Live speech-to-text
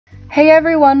Hey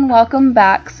everyone, welcome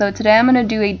back. So today I'm going to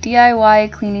do a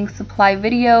DIY cleaning supply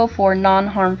video for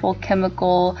non-harmful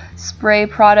chemical spray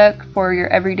product for your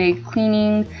everyday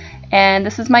cleaning. And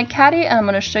this is my caddy, and I'm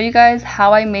going to show you guys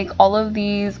how I make all of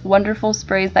these wonderful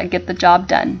sprays that get the job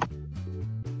done.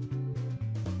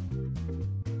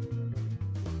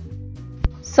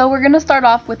 So we're going to start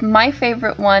off with my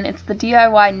favorite one. It's the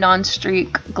DIY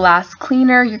non-streak glass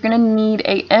cleaner. You're going to need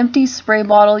an empty spray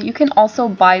bottle. You can also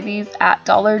buy these at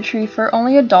Dollar Tree for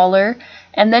only $1.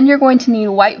 And then you're going to need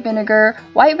white vinegar.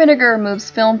 White vinegar removes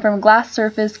film from glass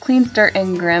surface, cleans dirt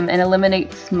and grime, and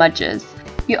eliminates smudges.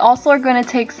 You also are going to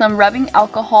take some rubbing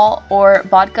alcohol or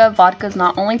vodka. Vodka is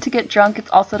not only to get drunk,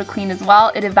 it's also to clean as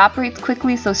well. It evaporates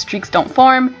quickly so streaks don't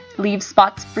form, leaves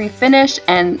spots-free finish,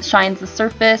 and shines the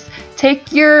surface.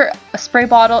 Take your spray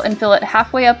bottle and fill it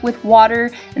halfway up with water,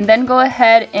 and then go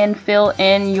ahead and fill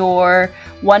in your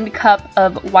 1 cup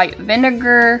of white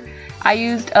vinegar. I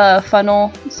used a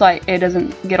funnel so it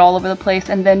doesn't get all over the place,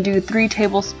 and then do 3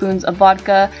 tablespoons of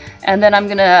vodka, and then I'm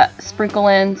gonna sprinkle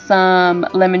in some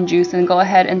lemon juice and go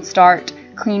ahead and start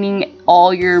cleaning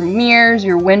all your mirrors,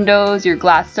 your windows, your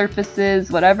glass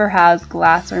surfaces, whatever has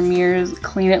glass or mirrors.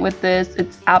 Clean it with this.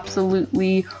 It's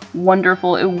absolutely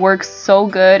wonderful. It works so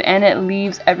good and it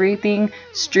leaves everything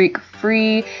streak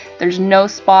free. There's no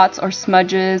spots or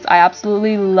smudges. I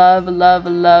absolutely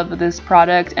love this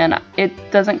product, and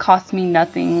it doesn't cost me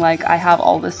nothing. Like, I have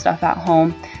all this stuff at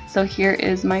home. So here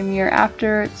is my mirror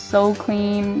after. It's so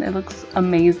clean. It looks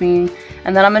amazing.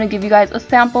 And then I'm going to give you guys a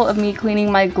sample of me cleaning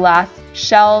my glass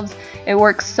shelves. It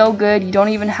works so good. You don't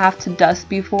even have to dust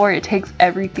before. It takes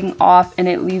everything off and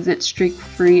it leaves it streak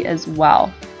free as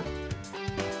well.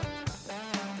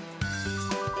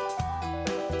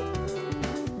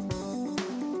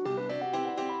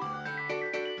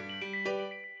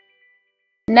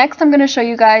 Next, I'm going to show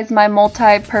you guys my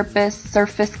multi-purpose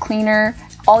surface cleaner.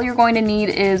 All you're going to need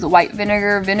is white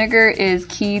vinegar. Vinegar is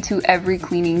key to every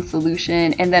cleaning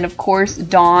solution. And then of course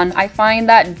Dawn. I find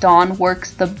that Dawn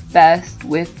works the best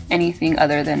with anything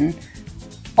other than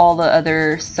all the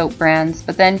other soap brands.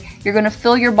 But then you're going to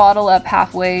fill your bottle up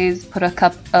halfway, put a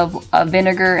cup of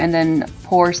vinegar, and then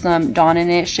pour some Dawn in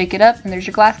it, shake it up, and there's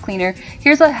your glass cleaner.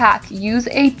 Here's a hack. Use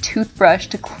a toothbrush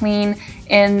to clean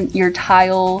in your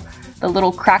tile, the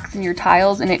little cracks in your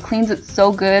tiles, and it cleans it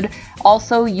so good.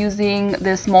 Also, using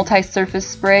this multi-surface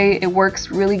spray, it works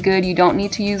really good. You don't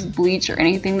need to use bleach or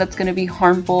anything that's going to be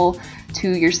harmful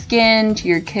to your skin, to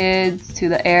your kids, to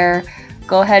the air.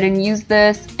 Go ahead and use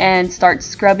this and start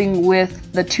scrubbing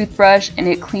with the toothbrush, and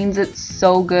it cleans it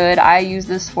so good. I use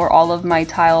this for all of my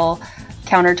tile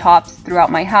countertops throughout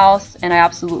my house, and I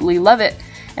absolutely love it.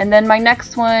 And then my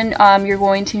next one, you're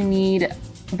going to need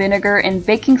vinegar and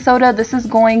baking soda. This is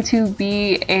going to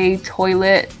be a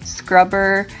toilet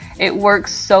scrubber. It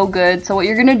works so good. So what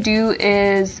you're gonna do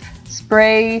is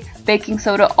spray baking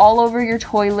soda all over your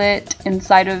toilet,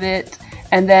 inside of it,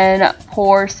 and then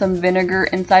pour some vinegar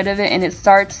inside of it, and it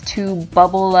starts to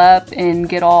bubble up and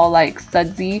get all like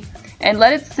sudsy. And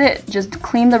let it sit. Just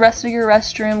clean the rest of your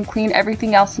restroom, clean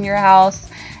everything else in your house,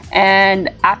 and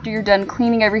after you're done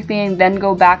cleaning everything, then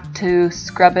go back to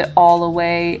scrub it all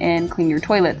away and clean your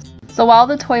toilets. So while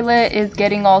the toilet is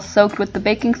getting all soaked with the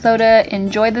baking soda,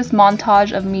 enjoy this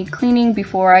montage of me cleaning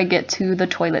before I get to the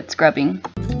toilet scrubbing.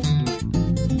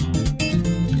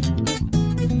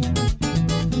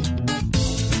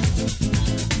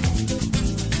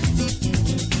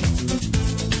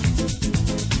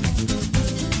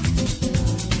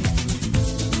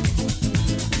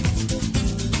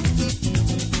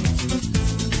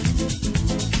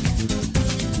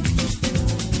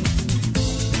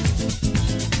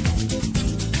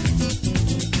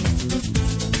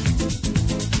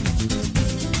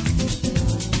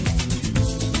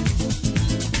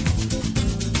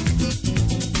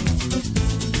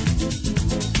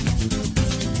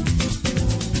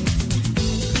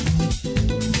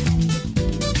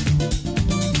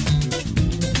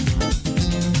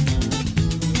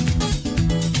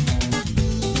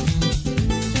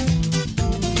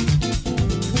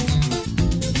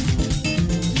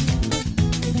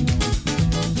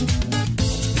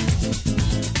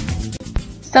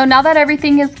 So now that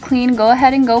everything is clean, go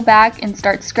ahead and go back and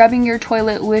start scrubbing your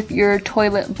toilet with your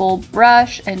toilet bowl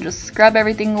brush, and just scrub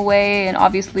everything away, and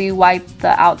obviously wipe the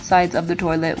outsides of the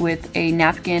toilet with a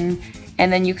napkin,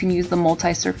 and then you can use the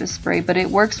multi-surface spray, but it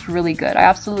works really good. I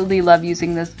absolutely love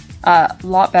using this, a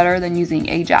lot better than using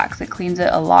Ajax. It cleans it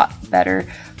a lot better,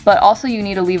 but also you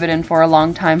need to leave it in for a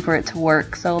long time for it to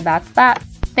work. So that's that.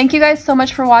 Thank you guys so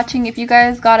much for watching. If you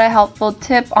guys got a helpful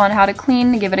tip on how to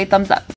clean, give it a thumbs up.